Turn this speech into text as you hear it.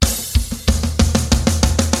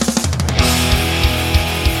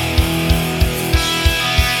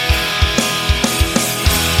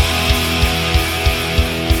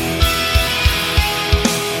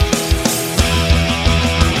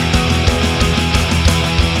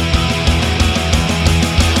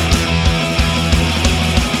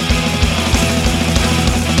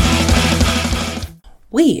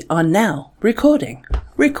are now recording.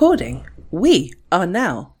 Recording. We are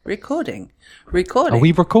now recording. Recording. Are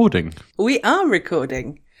we recording? We are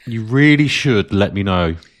recording. You really should let me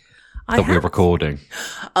know that we're recording.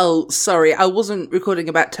 Oh, sorry. I wasn't recording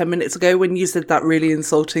about 10 minutes ago when you said that really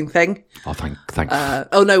insulting thing. Oh, thank.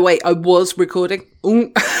 Oh, no, wait. I was recording.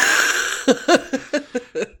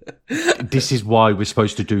 This is why we're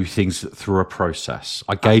supposed to do things through a process.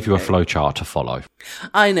 I gave you a flowchart to follow.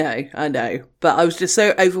 I know. But I was just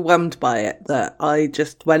so overwhelmed by it that I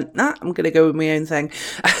just went, I'm going to go with my own thing.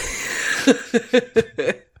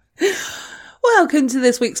 Welcome to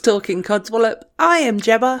this week's Talking Codswallop. I am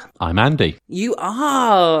Gemma. I'm Andy. You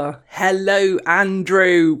are. Hello,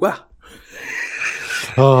 Andrew.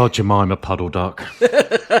 Oh, Jemima Puddle Duck.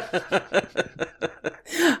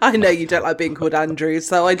 I know you don't like being called Andrew,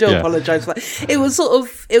 so I do apologise for that. It was sort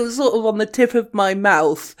of on the tip of my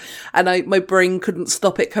mouth, and my brain couldn't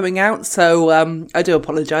stop it coming out. So I do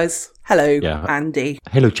apologise. Hello, Andy.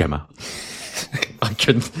 Hello, Gemma. I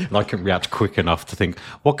couldn't react quick enough to think,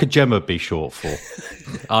 what could Gemma be short for?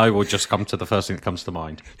 I will just come to the first thing that comes to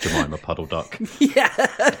mind, Jemima Puddle Duck. Yeah,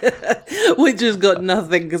 which has got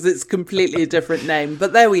nothing because it's completely a different name.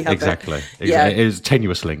 But there we have it. Yeah. It is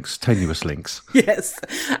tenuous links. Yes.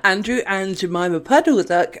 Andrew and Jemima Puddle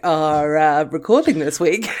Duck are recording this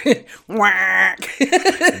week. Whack.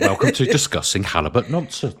 Welcome to Discussing Halibut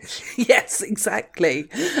Nonsense. Yes, exactly.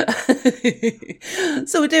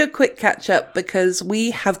 So we'll do a quick catch up because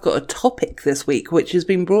we have got a topic this week which has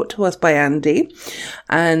been brought to us by Andy,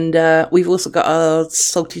 and we've also got our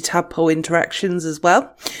salty tadpole interactions as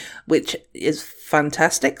well, which is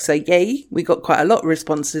fantastic. So yay, we got quite a lot of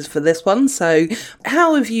responses for this one. So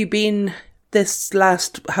how have you been this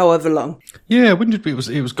last however long? Yeah, when did it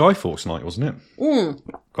was Guy Fawkes night, wasn't it?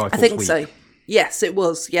 Guy Fawkes I think week. So. Yes, it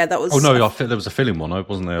was. Yeah, that was. Oh no, there was a filling one,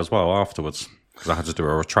 wasn't there, as well afterwards, because I had to do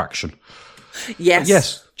a retraction. Yes. But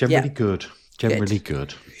yes, generally good. Generally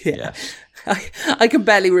good. Yeah. Yes. I can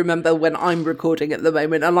barely remember when I'm recording at the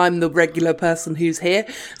moment, and I'm the regular person who's here,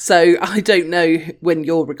 so I don't know when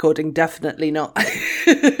you're recording. Definitely not. That's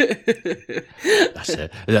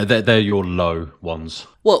it. They're your low ones.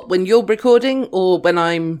 What, when you're recording or when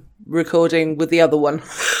I'm recording with the other one?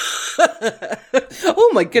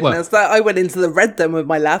 Oh my goodness, I went into the red then with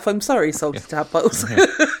my laugh. I'm sorry, salty tadpoles.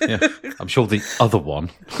 Yeah. I'm sure the other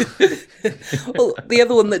one. Well, the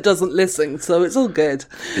other one that doesn't listen, so it's all good.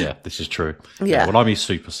 Yeah, this is true. Yeah. Well, I'm his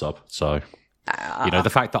super sub, so the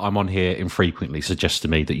fact that I'm on here infrequently suggests to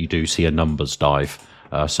me that you do see a numbers dive.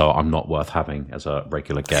 So I'm not worth having as a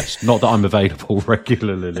regular guest. Not that I'm available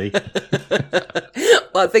regularly.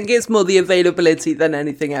 Well, I think it's more the availability than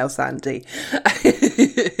anything else, Andy.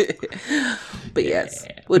 But yes.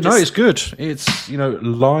 No, it's good. It's,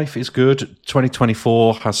 life is good.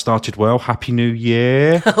 2024 has started well. Happy New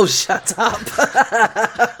Year. Oh, shut up.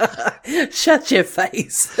 Shut your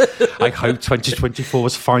face. I hope 2024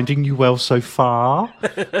 is finding you well so far.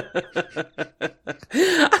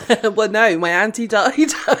 Well, no, my auntie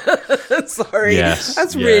died. Sorry. Yes,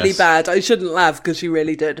 That's really bad. I shouldn't laugh because she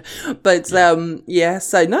really did. But, so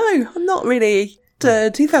no, I'm not really...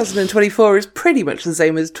 2024 is pretty much the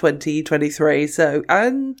same as 2023,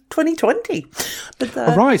 and 2020. But,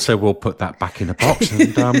 all right, so we'll put that back in a box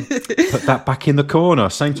and put that back in the corner.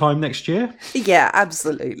 Same time next year? Yeah,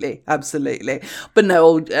 absolutely. But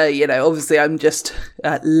no, obviously I'm just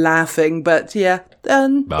laughing, but yeah.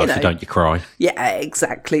 Well, if you don't, you cry. Yeah,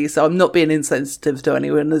 exactly. So I'm not being insensitive to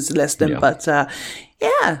anyone who's listening, but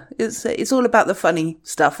it's all about the funny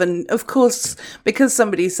stuff. And of course, because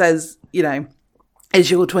somebody says, is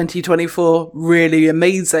your 2024 really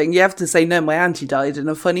amazing? You have to say, no, my auntie died in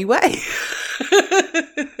a funny way.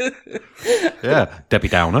 Yeah, Debbie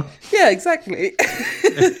Downer. Yeah, exactly.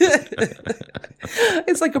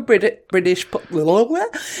 It's like a British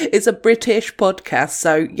it's a British podcast.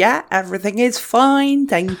 So yeah, everything is fine.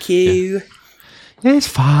 Thank you. Yeah. It's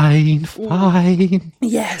fine.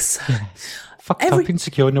 Yes. Fucked up,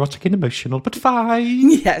 insecure, neurotic and emotional, but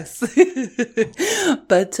fine. Yes.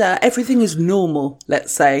 But everything is normal,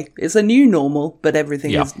 let's say. It's a new normal, but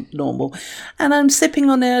everything is normal. And I'm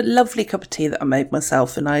sipping on a lovely cup of tea that I made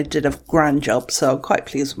myself, and I did a grand job, so I'm quite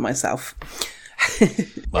pleased with myself.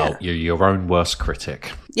 Well, you're your own worst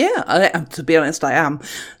critic. Yeah, to be honest, I am.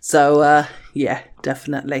 So,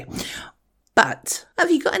 definitely. But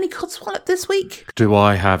have you got any codswallop this week? Do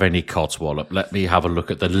I have any codswallop? Let me have a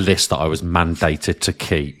look at the list that I was mandated to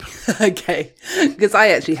keep. Okay, because I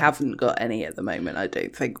actually haven't got any at the moment, I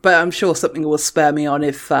don't think. But I'm sure something will spur me on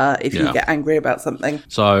if you get angry about something.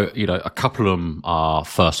 So, a couple of them are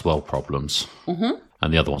first world problems. Mm-hmm.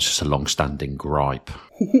 And the other one's just a long-standing gripe.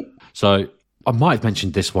 So, I might have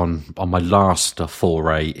mentioned this one on my last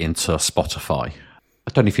foray into Spotify.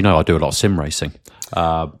 I don't know if you know, I do a lot of sim racing. Do you?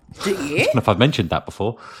 I don't know if I've mentioned that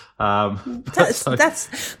before.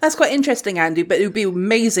 That's quite interesting, Andy, but it would be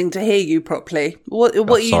amazing to hear you properly. What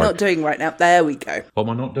are you not doing right now? There we go. What am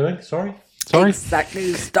I not doing? Sorry?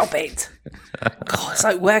 Exactly. Stop it. God, it's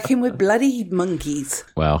like working with bloody monkeys.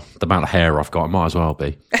 Well, the amount of hair I've got, it might as well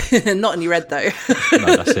be. Not on your head, though.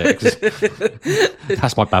 No, that's it.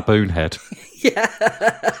 That's my baboon head. Yeah.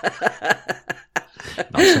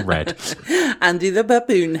 Nice and red. Andy the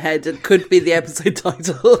Baboon Head. It could be the episode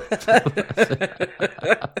title.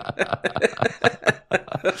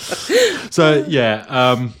 So,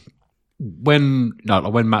 yeah. When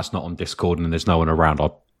Matt's not on Discord and there's no one around,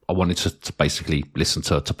 I wanted to basically listen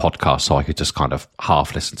to podcasts, so I could just kind of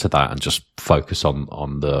half listen to that and just focus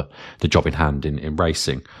on the job in hand in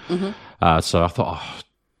racing. Mm-hmm. So I thought,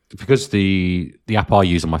 because the app I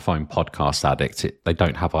use on my phone, Podcast Addict, they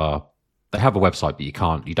have a website, but you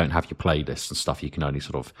don't have your playlists and stuff. You can only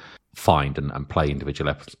sort of find and play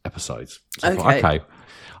individual episodes. So I thought, okay,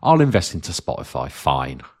 I'll invest into Spotify.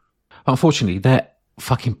 Fine. Unfortunately, their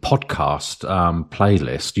fucking podcast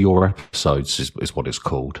playlist, Your Episodes is what it's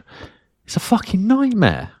called. It's a fucking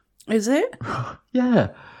nightmare. Is it? Yeah.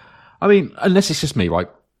 I mean, unless it's just me, right?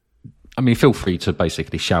 I mean, feel free to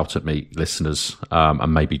basically shout at me, listeners,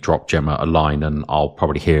 and maybe drop Gemma a line, and I'll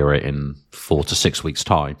probably hear it in 4 to 6 weeks'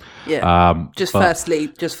 time. Yeah. Firstly,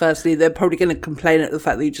 they're probably going to complain at the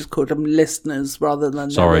fact that you just called them listeners rather than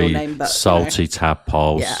their real name. But, salty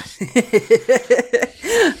tadpoles.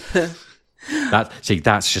 Yeah.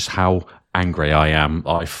 That's just how angry I am.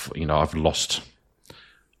 I've lost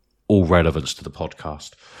all relevance to the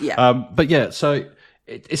podcast. Yeah. But yeah, so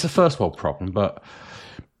it's a first world problem, but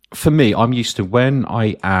for me, I'm used to when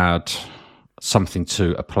I add something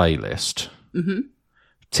to a playlist,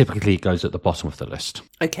 typically it goes at the bottom of the list.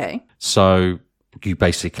 Okay. So you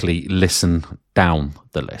basically listen down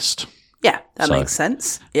the list. Yeah, that makes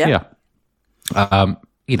sense. Yeah. Yeah.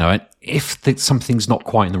 And if something's not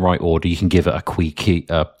quite in the right order, you can give it a cheeky.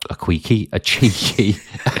 A Queekie.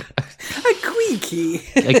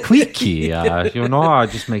 I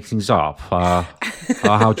just make things up.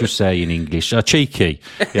 How do you say in English? Cheeky.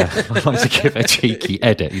 Yeah, I like to give it a cheeky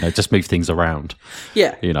edit. Just move things around.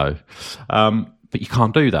 Yeah. But you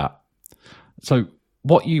can't do that. So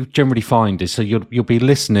what you generally find is, you'll be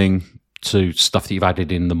listening to stuff that you've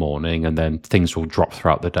added in the morning, and then things will drop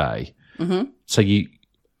throughout the day. Mm-hmm. So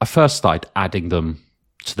I first started adding them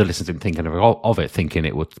to the list and thinking of it, thinking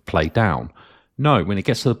it would play down. No, when it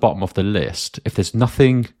gets to the bottom of the list, if there's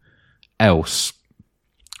nothing else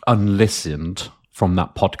unlistened from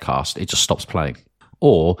that podcast, it just stops playing.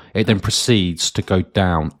 Or it then proceeds to go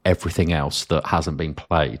down everything else that hasn't been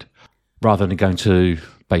played, rather than going to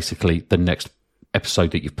basically the next episode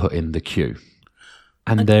that you've put in the queue.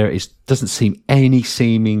 And there doesn't seem any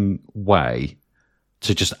seeming way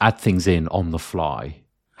to just add things in on the fly,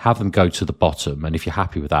 have them go to the bottom, and if you're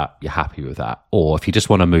happy with that, you're happy with that. Or if you just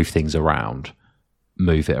want to move things around,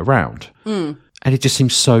 move it around. And it just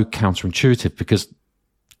seems so counterintuitive, because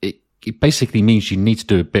it basically means you need to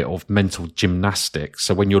do a bit of mental gymnastics.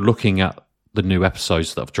 So when you're looking at the new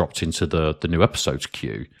episodes that have dropped into the new episodes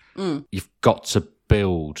queue, you've got to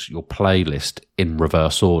build your playlist in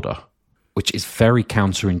reverse order, which is very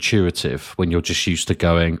counterintuitive when you're just used to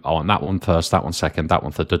going, on that one first, that one second, that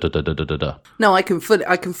one third, da. No, I can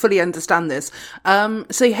fully understand this.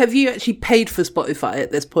 So have you actually paid for Spotify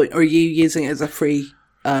at this point, or are you using it as a free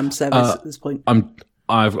service at this point? I'm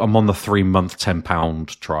on the 3-month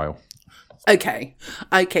 £10 trial. Okay,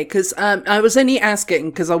 because I was only asking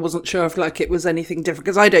because I wasn't sure if it was anything different,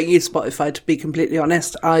 because I don't use Spotify, to be completely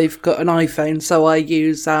honest. I've got an iPhone, so I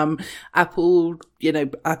use Apple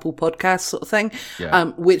Podcasts sort of thing,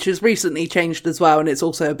 which has recently changed as well, and it's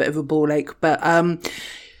also a bit of a ball ache. But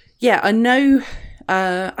I know.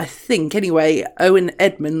 I think anyway, Owen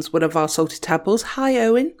Edmonds, one of our salty tadpoles. Hi,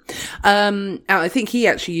 Owen. I think he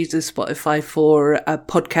actually uses Spotify for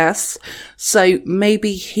podcasts. So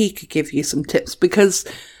maybe he could give you some tips, because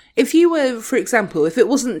if you were, for example, if it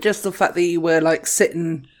wasn't just the fact that you were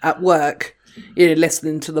sitting at work,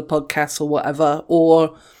 listening to the podcast or whatever,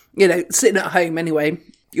 or, sitting at home anyway,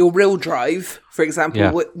 your real drive, for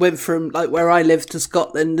example, went from where I live to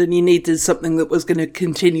Scotland, and you needed something that was going to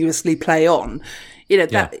continuously play on.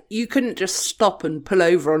 That you couldn't just stop and pull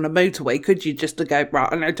over on a motorway, could you? Just to go, right,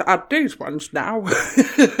 I need to add these ones now.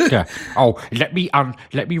 Yeah. Oh, let me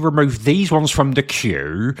remove these ones from the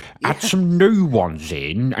queue, add some new ones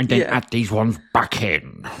in, and then add these ones back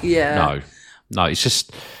in. Yeah. No, it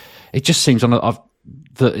just seems I don't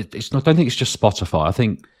think it's just Spotify. I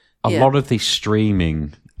think a lot of these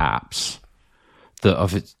streaming apps that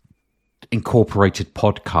have incorporated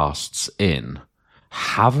podcasts in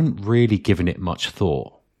haven't really given it much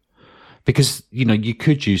thought. Because, you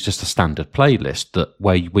could use just a standard playlist that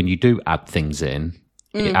where when you do add things in,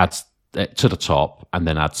 it adds it to the top and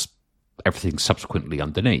then adds everything subsequently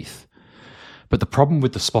underneath. But the problem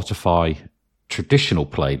with the Spotify traditional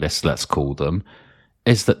playlists, let's call them,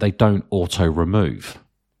 is that they don't auto-remove.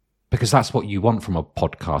 Because that's what you want from a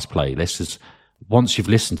podcast playlist, is once you've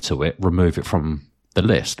listened to it, remove it from the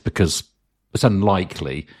list, because it's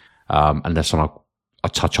unlikely, unless I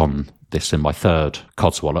touch on this in my third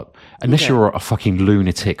Codswallop, unless you're a fucking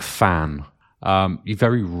lunatic fan, you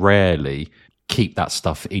very rarely keep that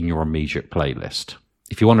stuff in your immediate playlist.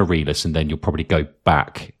 If you want to re-listen, then you'll probably go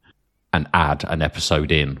back and add an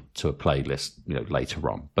episode in to a playlist, later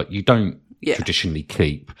on. But you don't traditionally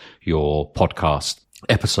keep your podcast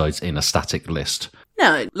episodes in a static list.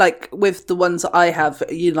 No, like with the ones that I have,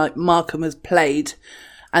 Markham has played,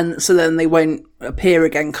 and so then they won't appear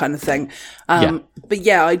again, kind of thing. But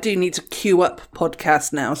I do need to queue up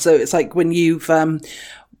podcasts now. So it's like when you've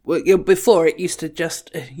before it used to just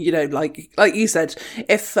like you said,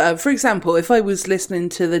 if for example, if I was listening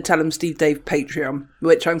to the Tell 'em Steve Dave Patreon,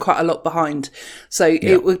 which I'm quite a lot behind, so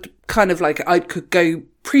it would kind of like I could go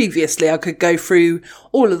through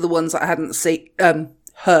all of the ones that I hadn't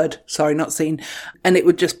not seen, and it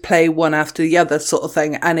would just play one after the other sort of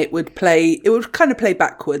thing, and it would kind of play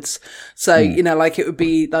backwards. So, like it would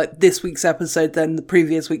be like this week's episode, then the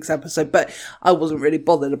previous week's episode, but I wasn't really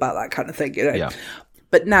bothered about that kind of thing, Yeah.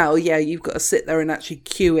 But now, you've got to sit there and actually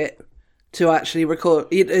queue it to actually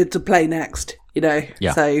record, to play next,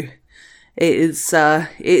 Yeah. So it is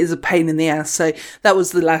a pain in the ass. So that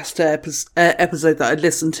was the last episode that I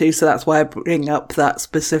listened to, so that's why I bring up that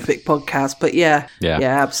specific podcast. But yeah,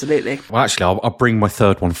 absolutely. Well, actually, I'll bring my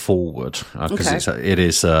third one forward because it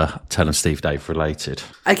is Tell 'em Steve Dave related.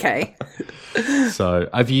 Okay. So,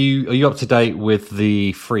 are you up to date with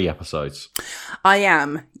the free episodes? I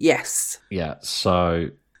am, yes. Yeah. So,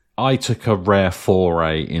 I took a rare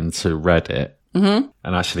foray into Reddit and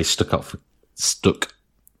actually stuck.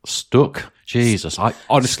 Jesus, I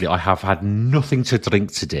have had nothing to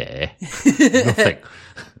drink today. Nothing.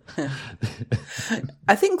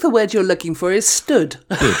 I think the word you're looking for is stood.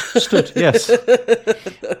 Stood, yes.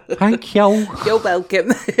 Thank you. You're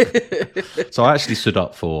welcome. So I actually stood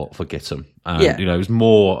up for Git'em. And, it was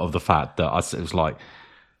more of the fact that it was like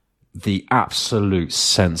the absolute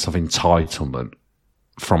sense of entitlement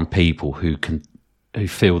from people who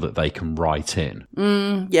feel that they can write in.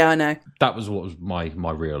 Yeah, I know. That was what was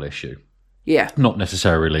my real issue. Yeah. Not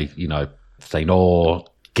necessarily, saying,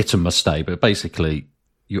 Git'em must stay, but basically,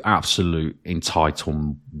 you absolute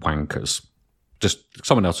entitled wankers. Just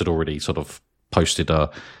someone else had already sort of posted a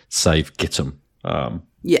save Git'em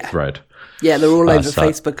thread. Yeah, they're all over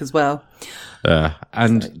Facebook as well.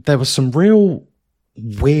 And there were some real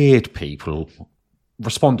weird people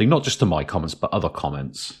responding, not just to my comments, but other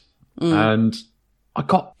comments. And I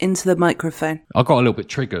got into the microphone. I got a little bit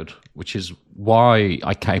triggered, which is why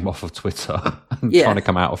I came off of Twitter and trying to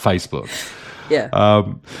come out of Facebook. Yeah.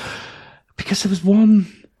 Because there was one,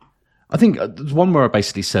 I think there's one where I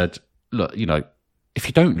basically said, look, if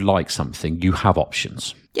you don't like something, you have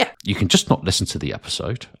options. Yeah. You can just not listen to the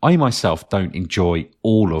episode. I myself don't enjoy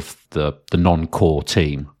all of the non-core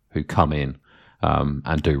team who come in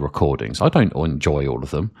and do recordings. I don't enjoy all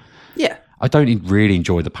of them. Yeah. I don't really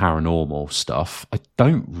enjoy the paranormal stuff. I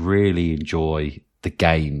don't really enjoy the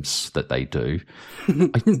games that they do.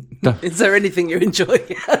 Is there anything you enjoy?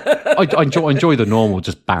 I enjoy the normal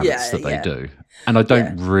just bants that they do. And I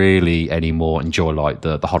don't really anymore enjoy like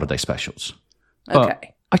the holiday specials. But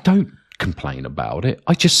I don't complain about it.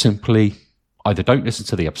 I just simply either don't listen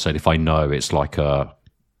to the episode if I know it's like a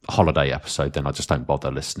holiday episode, then I just don't bother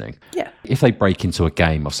listening. Yeah. If they break into a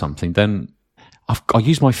game or something, then I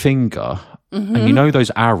use my finger, and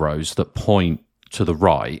those arrows that point to the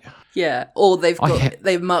right. Yeah, or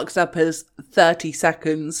they've marked up as 30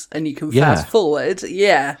 seconds, and you can fast forward.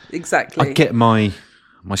 Yeah, exactly. I get my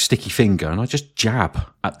sticky finger and I just jab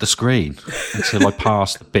at the screen until I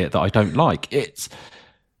pass the bit that I don't like. It's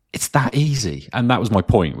that easy, and that was my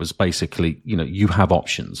point. Was basically, you have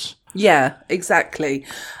options. Yeah, exactly.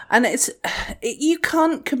 And you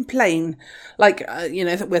can't complain. Like,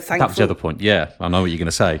 we're thankful. That was the other point. Yeah, I know what you're going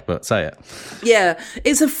to say, but say it. Yeah,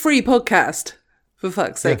 it's a free podcast, for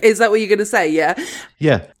fuck's sake. Yeah. Is that what you're going to say? Yeah?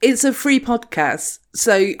 Yeah. It's a free podcast.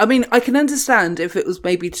 So, I mean, I can understand if it was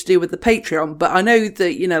maybe to do with the Patreon, but I know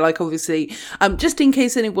that, you know, like obviously, just in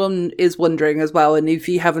case anyone is wondering as well, and if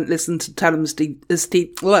you haven't listened to Tell 'em Steve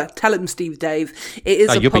Dave, it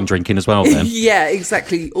is. You've been drinking as well, then. Yeah,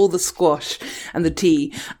 exactly. All the squash and the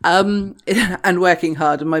tea, and working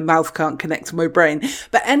hard, and my mouth can't connect to my brain.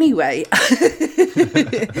 But anyway,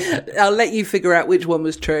 I'll let you figure out which one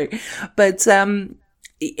was true. But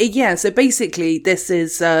yeah, so basically, this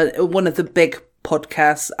is one of the big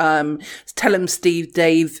podcasts. Tell 'em Steve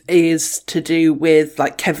Dave is to do with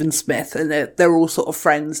like Kevin Smith, and they're all sort of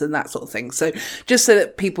friends and that sort of thing. So just so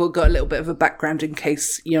that people got a little bit of a background in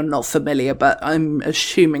case you're not familiar, but I'm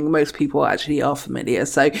assuming most people actually are familiar.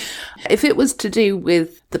 So if it was to do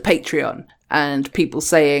with the Patreon and people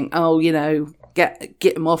saying, oh, you know, get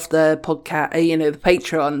him off the podcast, you know, the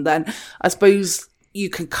Patreon, then I suppose you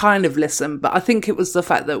could kind of listen, but I think it was the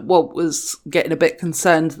fact that Walt was getting a bit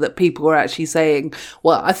concerned that people were actually saying,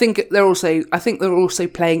 well, I think they're also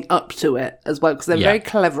playing up to it as well, because they're very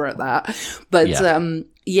clever at that. But,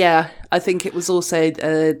 I think it was also,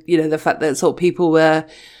 you know, the fact that sort of people were,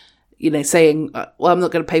 you know, saying, well, I'm not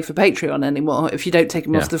going to pay for Patreon anymore if you don't take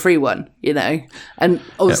him off the free one, you know. And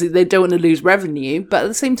obviously they don't want to lose revenue, but at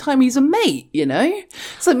the same time, he's a mate, you know.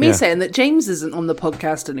 It's like me saying that James isn't on the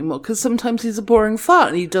podcast anymore because sometimes he's a boring fart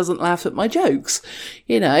and he doesn't laugh at my jokes.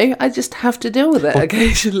 You know, I just have to deal with it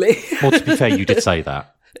occasionally. Well, to be fair, you did say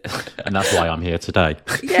that. And that's why I'm here today.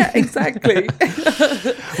 Yeah, exactly.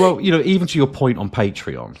 Well, you know, even to your point on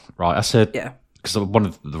Patreon, right? I said... Yeah. Because one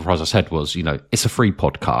of the phrase I said was, you know, it's a free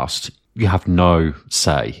podcast. You have no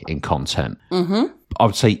say in content. Mm-hmm. I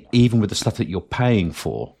would say even with the stuff that you're paying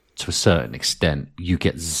for, to a certain extent, you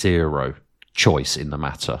get zero choice in the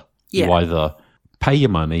matter. Yeah. You either pay your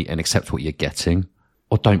money and accept what you're getting,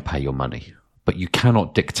 or don't pay your money. But you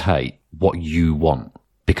cannot dictate what you want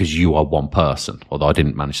because you are one person. Although I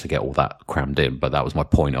didn't manage to get all that crammed in, but that was my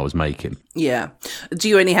point I was making. Yeah. Do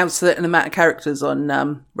you only have a certain amount of characters on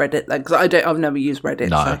Reddit? Because I've never used Reddit.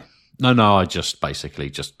 No. I just basically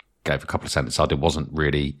gave a couple of sentences. I wasn't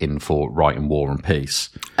really in for writing War and Peace.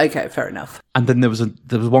 Okay, fair enough. And then there was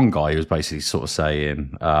one guy who was basically sort of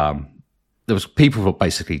saying there was people who were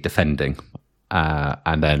basically defending,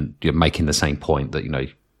 and then you're making the same point that, you know,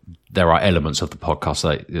 there are elements of the podcast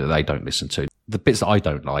that they don't listen to. The bits that I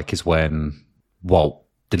don't like is when Walt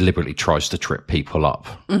deliberately tries to trip people up.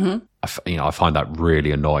 Mm-hmm. I find that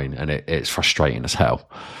really annoying, and it's frustrating as hell.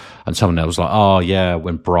 And someone else was like, oh yeah,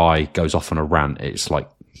 when Bry goes off on a rant, it's like,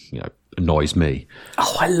 you know, annoys me.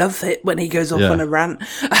 Oh, I love it when he goes off on a rant.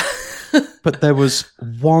 But there was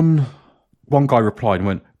one guy replied and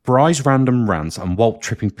went, Bry's random rants and Walt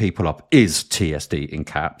tripping people up is TSD in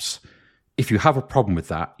caps. If you have a problem with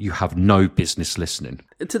that, you have no business listening.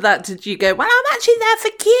 To that, did you go, well, I'm actually there for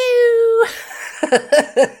Q?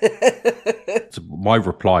 So my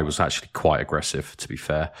reply was actually quite aggressive, to be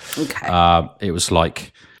fair. Okay. It was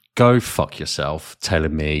like, go fuck yourself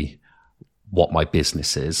telling me what my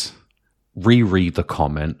business is, reread the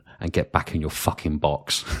comment and get back in your fucking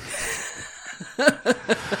box.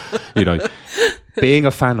 You know, being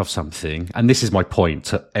a fan of something, and this is my point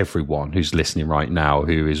to everyone who's listening right now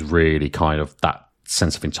who is really kind of that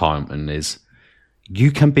sense of entitlement, is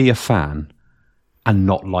you can be a fan and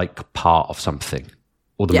not like part of something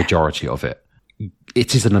or the majority of it.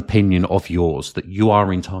 It is an opinion of yours that you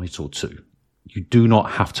are entitled to. You do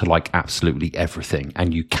not have to like absolutely everything,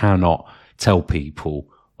 and you cannot tell people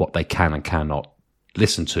what they can and cannot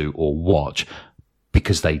listen to or watch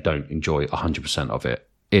because they don't enjoy 100% of it.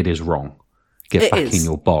 It is wrong. Get back in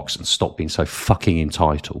your box and stop being so fucking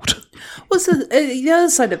entitled. Well, so the other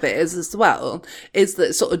side of it is as well, is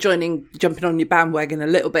that sort of jumping on your bandwagon a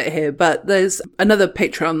little bit here, but there's another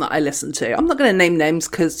Patreon that I listen to. I'm not going to name names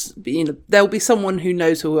because, you know, there'll be someone who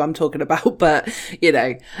knows who I'm talking about, but, you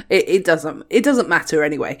know, it doesn't matter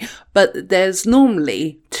anyway. But there's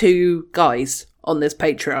normally two guys on this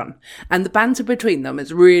Patreon, and the banter between them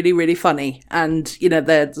is really, really funny. And, you know,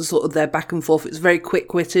 they're sort of their back and forth. It's very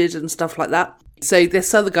quick-witted and stuff like that. So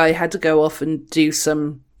this other guy had to go off and do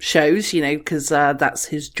some shows, you know, because that's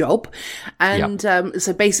his job. And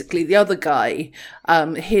so basically the other guy,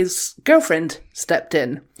 his girlfriend stepped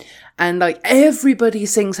in, and like everybody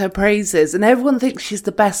sings her praises and everyone thinks she's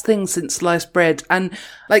the best thing since sliced bread. And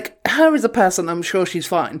like her as a person, I'm sure she's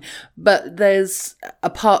fine, but there's a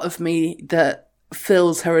part of me that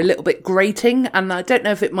feels her a little bit grating, and I don't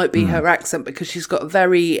know if it might be her accent, because she's got a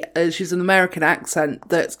very she's an American accent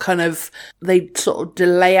that's kind of, they sort of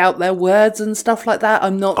delay out their words and stuff like that.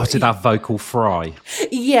 I'm not. Oh, did that vocal fry?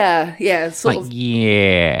 Yeah, sort like, of.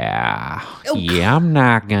 Yeah, I'm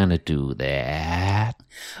not gonna do that.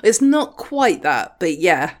 It's not quite that, but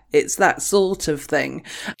yeah, it's that sort of thing.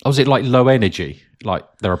 Oh, is it like low energy? Like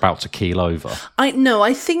they're about to keel over?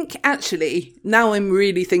 I think actually, now I'm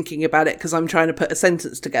really thinking about it because I'm trying to put a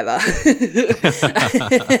sentence together.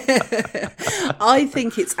 I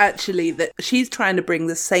think it's actually that she's trying to bring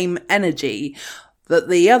the same energy that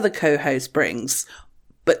the other co-host brings,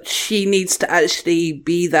 but she needs to actually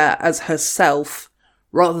be there as herself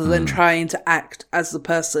rather than trying to act as the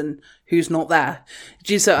person who's not there.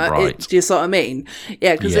 Do you see what I mean?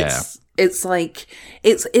 Yeah, because it's like,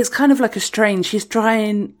 it's kind of like a strain. She's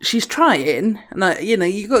trying, and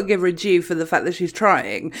you got to give her due for the fact that she's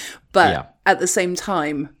trying, but at the same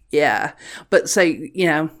time, yeah. But so,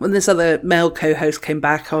 when this other male co-host came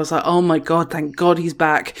back, I was like, oh my God, thank God he's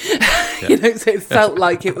back. Yeah. So it felt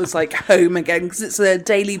like it was like home again because it's a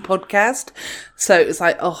daily podcast. So it was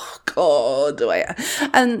like, oh God.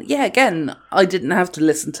 And yeah, again, I didn't have to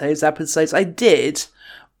listen to those episodes. I did,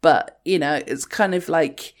 but it's kind of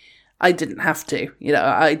like, I didn't have to,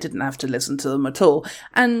 I didn't have to listen to them at all.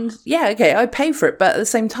 And yeah, okay, I pay for it, but at the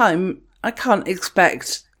same time, I can't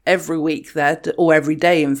expect every week or every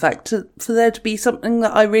day, in fact, for there to be something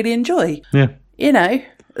that I really enjoy. Yeah.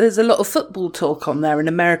 There's a lot of football talk on there and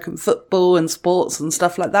American football and sports and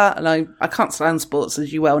stuff like that. And I can't stand sports,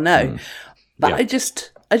 as you well know, but I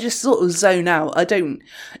just sort of zone out.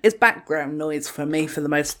 It's background noise for me for the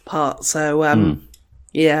most part. So,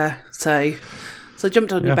 yeah, so I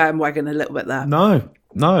jumped on your bandwagon a little bit there. No,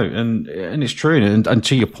 and it's true. And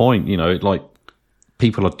to your point, like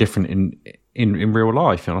people are different in real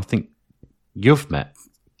life. And I think you've met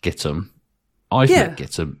Gittum. I've met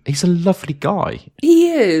Gittum. He's a lovely guy. He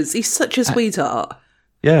is. He's such a sweetheart.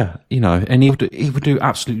 Yeah, and he would do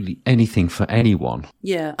absolutely anything for anyone.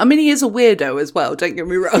 Yeah. I mean, he is a weirdo as well, don't get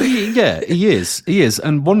me wrong. Yeah, he is.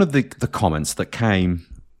 And one of the comments that came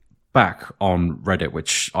back on Reddit,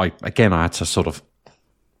 which I had to sort of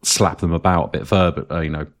slap them about a bit further,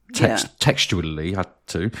 textually had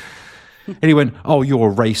to. And he went, "Oh,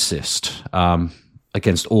 you're a racist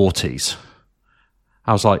against auties."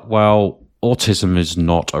 I was like, "Well, autism is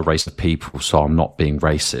not a race of people, so I'm not being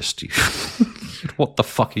racist." What the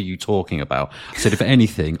fuck are you talking about? I said, if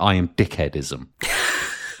anything, I am dickheadism.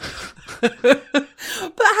 But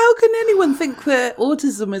how can anyone think that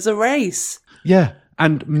autism is a race? Yeah,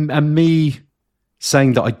 and me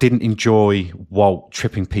saying that I didn't enjoy Walt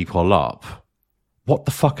tripping people up, what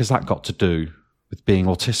the fuck has that got to do with being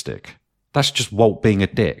autistic? That's just Walt being a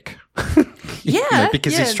dick.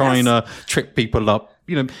 Because he's trying to trip people up,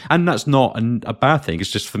 and that's not a bad thing. It's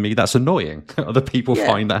just, for me, that's annoying. Other people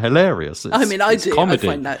find that hilarious. I do. Comedy.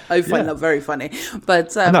 I find that very funny.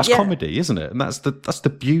 But and that's comedy, isn't it? And that's the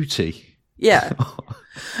beauty. Yeah.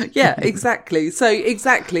 Yeah, exactly. So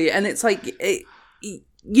exactly. And it's like,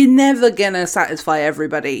 you're never going to satisfy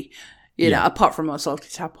everybody. Apart from our salty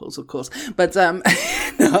tadpoles, of course. But no,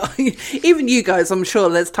 even you guys, I'm sure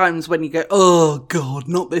there's times when you go, oh, God,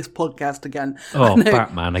 not this podcast again. Oh,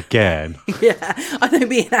 Batman again. Yeah, I know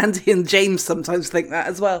me and Andy and James sometimes think that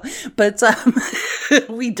as well. But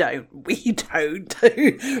we don't.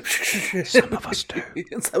 Some of us do.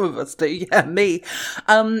 Some of us do, yeah, me.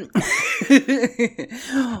 Only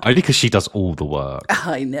because she does all the work.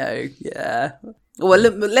 I know, yeah. Well,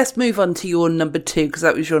 let's move on to your number 2, because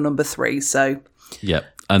that was your number 3, so... Yeah,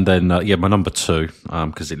 and then, my number 2,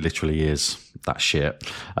 because it literally is that shit.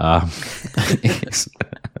 I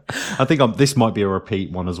think this might be a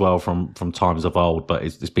repeat one as well from times of old, but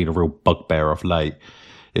it's been a real bugbear of late,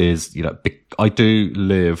 is, I do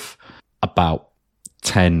live about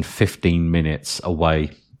 10, 15 minutes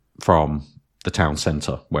away from the town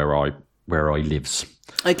centre where I lives.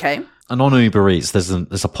 Okay. And on Uber Eats, there's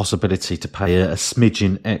a possibility to pay a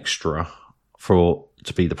smidgen extra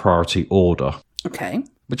to be the priority order. Okay.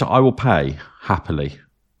 Which I will pay happily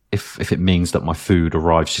if it means that my food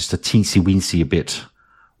arrives just a teensy-weensy a bit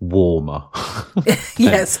warmer.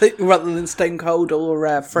 Yes, rather than stone cold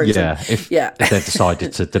or frozen. Yeah, if they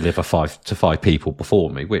decided to deliver 5 people before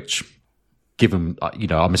me, which, given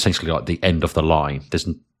I'm essentially like the end of the line,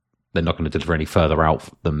 they're not going to deliver any further out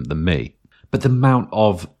than me. But the amount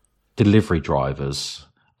of delivery drivers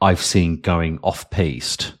I've seen going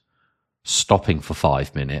off-piste, stopping for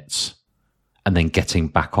 5 minutes, and then getting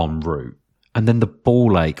back en route. And then the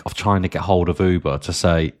ball ache of trying to get hold of Uber to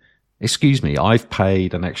say, excuse me, I've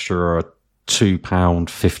paid an extra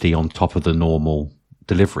 £2.50 on top of the normal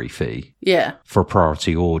delivery fee for a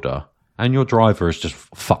priority order, and your driver has just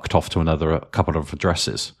fucked off to a couple of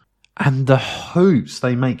addresses. And the hoops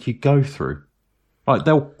they make you go through. Like,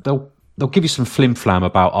 they'll give you some flim-flam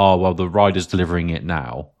about, the rider's delivering it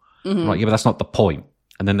now. Mm-hmm. Like, yeah, but that's not the point.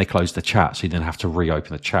 and then they close the chat, so you then have to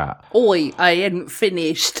reopen the chat. Oi, I hadn't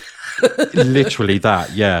finished. Literally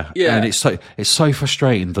that, yeah. Yeah. And it's so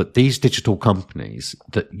frustrating that these digital companies,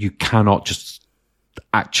 that you cannot just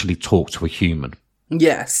actually talk to a human.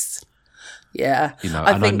 Yes. Yeah. You know,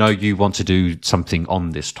 I know you want to do something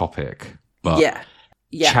on this topic, but yeah,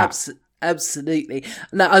 absolutely.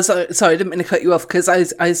 No, I was sorry, I didn't mean to cut you off, because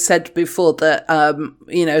I said before that,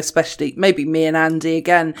 you know, especially maybe me and Andy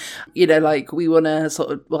again, you know, like we want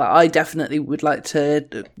to I definitely would like to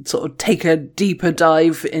sort of take a deeper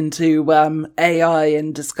dive into AI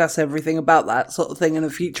and discuss everything about that sort of thing in a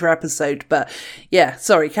future episode. But yeah,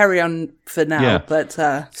 sorry, carry on for now. Yeah. But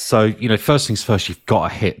so, you know, first things first, you've got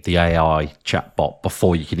to hit the AI chatbot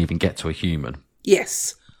before you can even get to a human.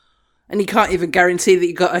 yes. And you can't even guarantee that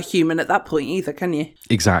you got a human at that point either, can you?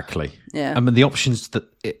 Exactly. Yeah. I mean, the options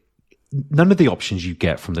none of the options you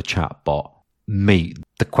get from the chatbot meet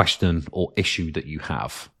the question or issue that you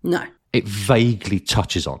have. No. It vaguely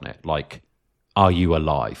touches on it, like, are you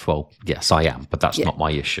alive? Well, yes, I am, but that's not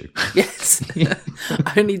my issue. Yes.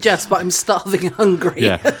 Only just, but I'm starving and hungry.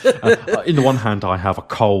 Yeah. In the one hand, I have a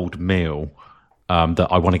cold meal that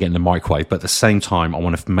I want to get in the microwave, but at the same time, I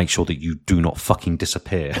want to make sure that you do not fucking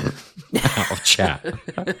disappear out of chat.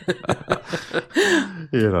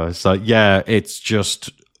 You know, so yeah, it's just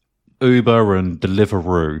Uber and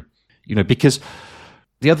Deliveroo, you know, because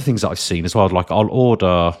the other things that I've seen as well, like I'll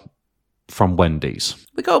order from Wendy's.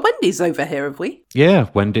 We got a Wendy's over here, have we? Yeah,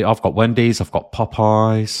 I've got Wendy's, I've got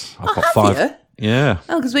Popeyes, I've got have you? Yeah.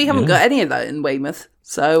 Oh, because we haven't got any of that in Weymouth.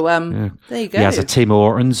 So, there you go. He has a Tim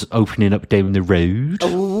Hortons opening up down the road.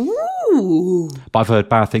 Ooh. But I've heard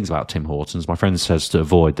bad things about Tim Hortons. My friend says to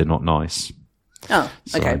avoid, they're not nice. Oh,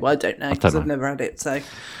 So, okay. Well, I don't know, because know. I've never had it, so.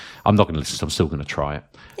 I'm not going to listen to it. I'm still going to try it.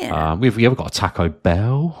 Yeah. We've got a Taco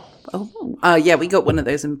Bell. Oh, yeah, we got one of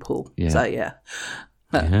those in Poole. Yeah. So, yeah.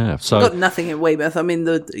 Yeah. So Got nothing in Weymouth. I mean,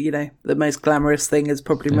 the most glamorous thing is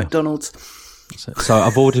probably McDonald's. So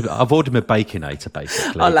I've ordered my Baconator,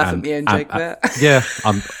 basically. I'll laugh at me and joke that. Yeah,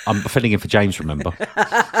 I'm filling in for James, remember?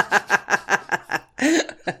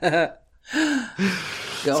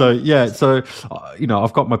 So you know,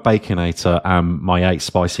 I've got my Baconator and my 8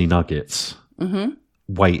 spicy nuggets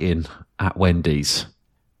waiting at Wendy's,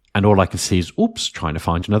 and all I can see is, oops, trying to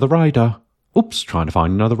find another rider. Oops, trying to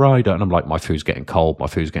find another rider. And I'm like, my food's getting cold, my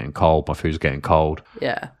food's getting cold, my food's getting cold.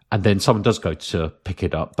 Yeah. And then someone does go to pick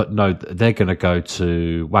it up, but no, they're going to go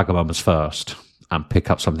to Wagamama's first and pick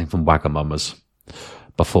up something from Wagamama's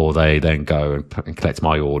before they then go and collect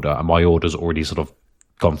my order. And my order's already sort of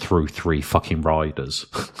gone through 3 fucking riders.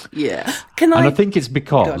 Yeah. And I think it's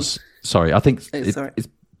because, sorry, I think it's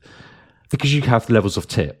because you have levels of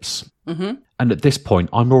tips. Mm-hmm. And at this point,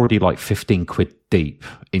 I'm already like 15 quid deep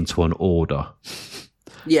into an order.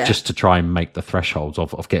 Yeah. Just to try and make the thresholds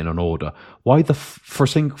of getting an order. Why for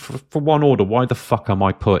one order, why the fuck am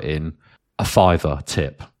I putting a £5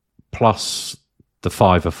 tip plus the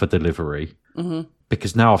 £5 for delivery? Mm-hmm.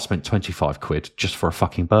 Because now I've spent 25 quid just for a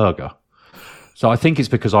fucking burger. So I think it's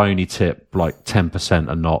because I only tip like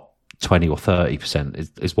 10% and not 20 or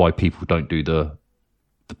 30% is why people don't do the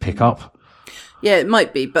pickup. Yeah, it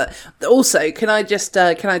might be, but also, can I just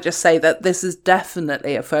say that this is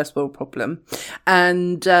definitely a first world problem,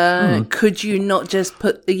 and could you not just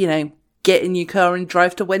get in your car and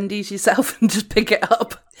drive to Wendy's yourself and just pick it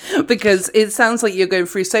up? Because it sounds like you're going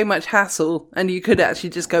through so much hassle, and you could actually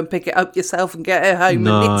just go and pick it up yourself and get it home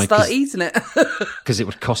and start eating it. Because it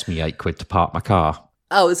would cost me 8 quid to park my car.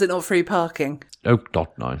 Oh, is it not free parking? Oh God,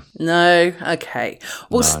 no. No, okay.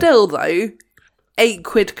 Well, still though. 8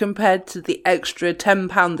 quid compared to the extra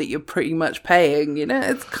 £10 that you're pretty much paying,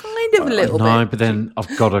 it's kind of a little bit. No, but then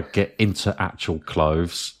I've got to get into actual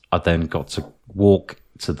clothes. I then got to walk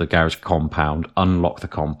to the garage compound, unlock the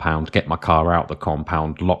compound, get my car out the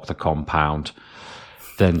compound, lock the compound,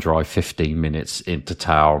 then drive 15 minutes into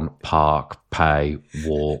town, park, pay,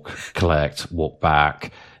 walk, collect, walk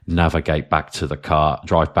back, navigate back to the car,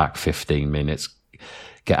 drive back 15 minutes,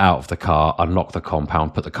 get out of the car, unlock the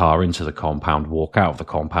compound, put the car into the compound, walk out of the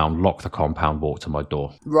compound, lock the compound, walk to my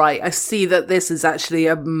door. Right, I see that this is actually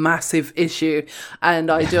a massive issue,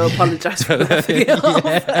 and I do apologise for laughing it off.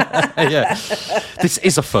 Yeah. This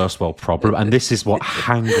is a first world problem, and this is what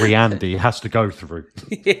Hangry Andy has to go through.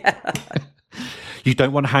 Yeah. You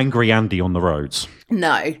don't want Hangry Andy on the roads.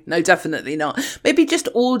 No, definitely not. Maybe just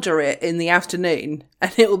order it in the afternoon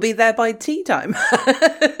and it will be there by tea time.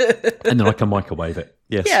 And then I can microwave it.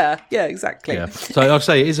 Yes. Yeah, exactly. Yeah. So I'll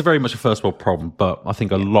say it is very much a first world problem, but I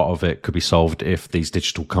think a lot of it could be solved if these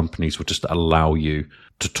digital companies would just allow you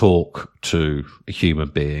to talk to a human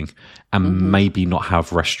being and maybe not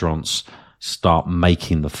have restaurants start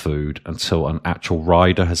making the food until an actual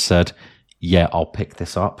rider has said, yeah, I'll pick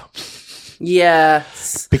this up.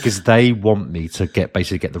 Yes. Because they want me to get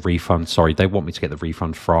the refund. Sorry, they want me to get the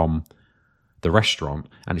refund from the restaurant,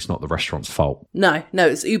 and it's not the restaurant's fault. No,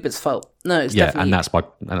 it's Uber's fault. No, it's definitely. and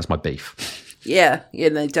that's my beef. Yeah,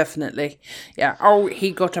 no, definitely. Yeah. Oh,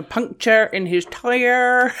 he got a puncture in his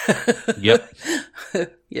tire. Yep.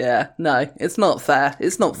 Yeah, no, it's not fair.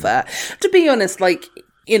 It's not fair. To be honest, like,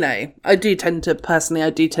 you know, I do tend to go to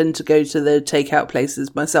the takeout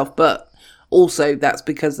places myself, but also that's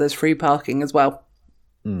because there's free parking as well.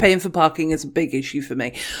 Paying for parking is a big issue for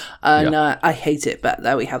me. And I hate it, but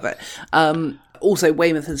there we have it. Also,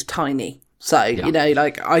 Weymouth is tiny. So, you know,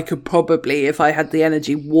 like, I could probably, if I had the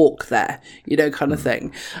energy, walk there, you know, kind of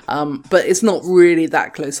thing. But it's not really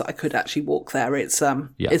that close that I could actually walk there. It's,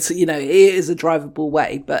 you know, it is a drivable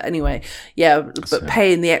way. But anyway,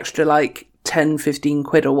 paying the extra, like, 10, 15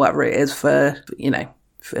 quid or whatever it is for, you know,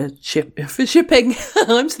 for shipping.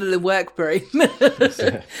 I'm still in work brain.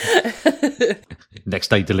 Next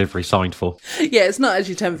day delivery signed for. Yeah, it's not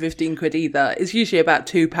actually 10, 15 quid either. It's usually about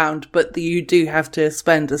 £2, but you do have to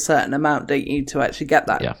spend a certain amount, don't you, to actually get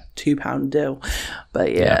that £2 deal.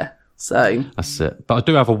 But so that's it. But I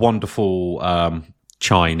do have a wonderful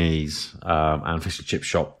Chinese and fish and chip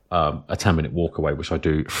shop a 10-minute walk away, which I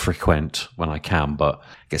do frequent when I can, but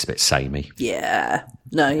it gets a bit samey. Yeah.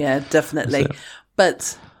 No, yeah, definitely.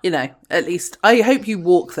 But, you know, at least I hope you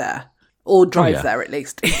walk there or drive there at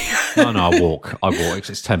least. No, I walk.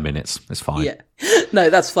 It's 10 minutes. It's fine. Yeah. No,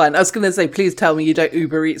 that's fine. I was going to say, please tell me you don't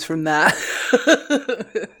Uber Eats from there.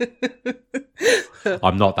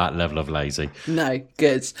 I'm not that level of lazy. No,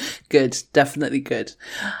 good. Definitely good.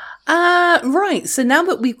 Right. So now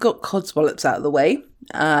that we've got codswallops out of the way,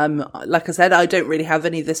 like I said, I don't really have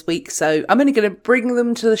any this week, so I'm only going to bring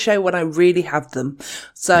them to the show when I really have them.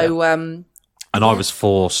 So, and I was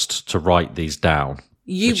forced to write these down,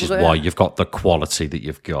 which is why you've got the quality that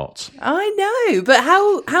you've got. I know, but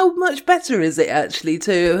how much better is it actually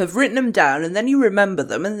to have written them down and then you remember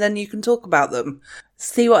them and then you can talk about them?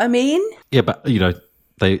 See what I mean? Yeah, but, you know,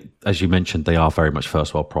 they, as you mentioned, they are very much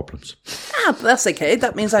first world problems. But that's okay.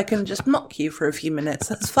 That means I can just mock you for a few minutes.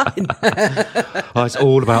 That's fine. It's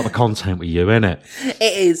all about the content with you, isn't it?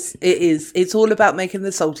 It is. It's all about making the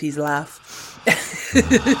salties laugh.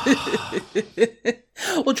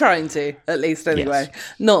 Or trying to, at least anyway.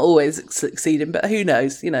 Yes. Not always succeeding, but who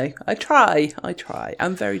knows? You know, I try.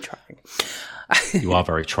 I'm very trying. You are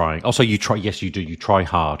very trying. Also, you try. Yes, you do. You try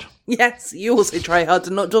hard. Yes, you also try hard to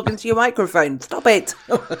not talk into your microphone. Stop it.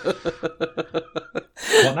 What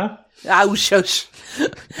now? Oh, shush.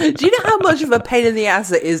 Do you know how much of a pain in the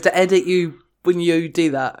ass it is to edit you when you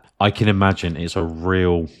do that? I can imagine it's a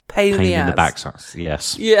real pain in the backside.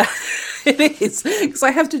 Yes. Yeah, it is. Because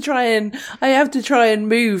I have to try and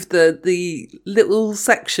move the little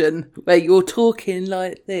section where you're talking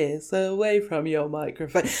like this away from your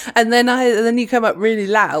microphone, and then you come up really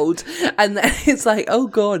loud, and then it's like, oh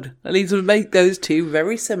god, I need to make those two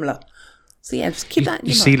very similar. So yeah, just keep that in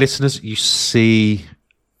your mind. See, listeners, you see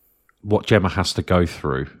what Gemma has to go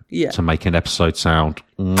through to make an episode sound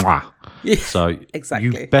mwah. Yeah, so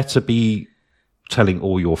exactly. You better be telling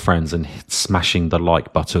all your friends and smashing the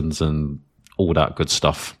like buttons and all that good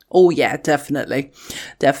stuff. Oh yeah, definitely.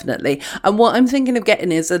 And what I'm thinking of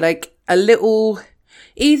getting is a little,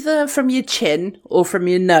 either from your chin or from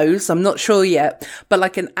your nose, I'm not sure yet, but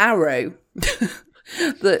like an arrow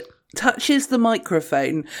that touches the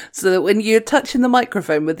microphone, so that when you're touching the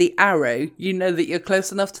microphone with the arrow, you know that you're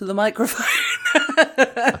close enough to the microphone.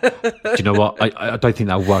 Do you know what? I don't think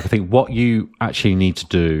that'll work. I think what you actually need to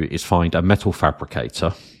do is find a metal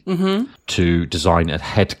fabricator to design a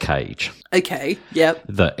head cage. Okay, yep.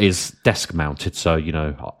 That is desk mounted, so, you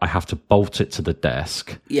know, I have to bolt it to the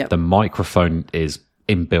desk. Yep. The microphone is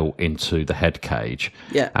inbuilt into the head cage.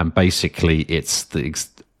 Yeah. And basically it's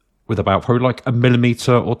with about probably like a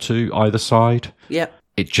millimetre or two either side. Yep.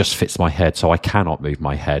 It just fits my head, so I cannot move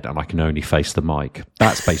my head and I can only face the mic.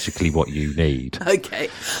 That's basically what you need. Okay,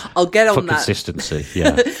 I'll get on for that. Consistency,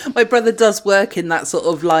 yeah. My brother does work in that sort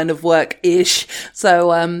of line of work-ish.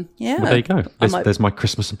 So, yeah. Well, there you go. There's my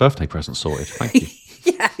Christmas and birthday present sorted. Thank you.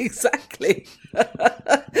 Yeah, exactly.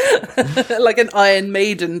 Like an Iron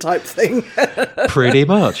Maiden type thing. Pretty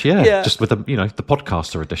much, yeah. Just with the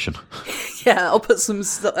podcaster edition. Yeah, I'll put some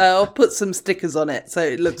stickers on it so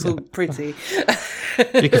it looks all pretty.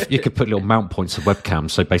 You could put little mount points of webcams,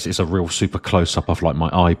 so basically it's a real super close up of like my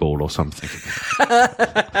eyeball or something.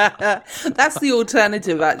 That's the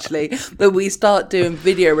alternative, actually, that we start doing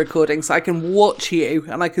video recording so I can watch you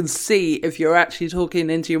and I can see if you're actually talking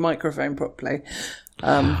into your microphone properly.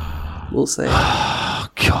 We'll see. Oh,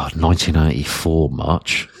 God, 1984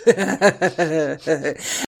 much.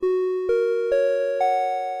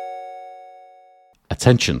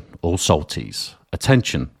 Attention, all salties.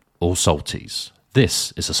 Attention, all salties.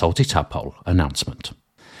 This is a Salty Tadpole announcement.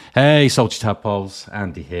 Hey, Salty Tadpoles,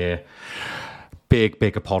 Andy here.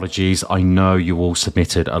 Big apologies. I know you all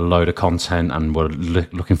submitted a load of content and were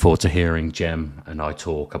looking forward to hearing Jem and I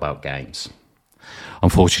talk about games.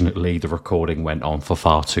 Unfortunately, the recording went on for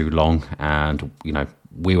far too long and,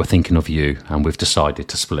 we were thinking of you and we've decided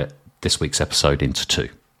to split this week's episode into two.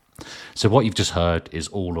 So what you've just heard is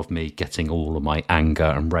all of me getting all of my anger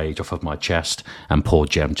and rage off of my chest and poor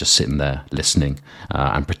Jem just sitting there listening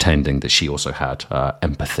and pretending that she also had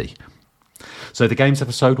empathy. So the games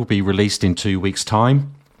episode will be released in 2 weeks'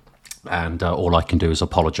 time. And all I can do is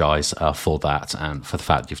apologise for that and for the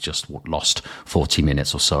fact you've just lost 40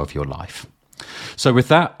 minutes or so of your life. So with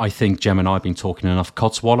that, I think Jem and I have been talking enough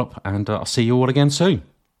codswallop, and I'll see you all again soon.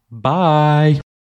 Bye.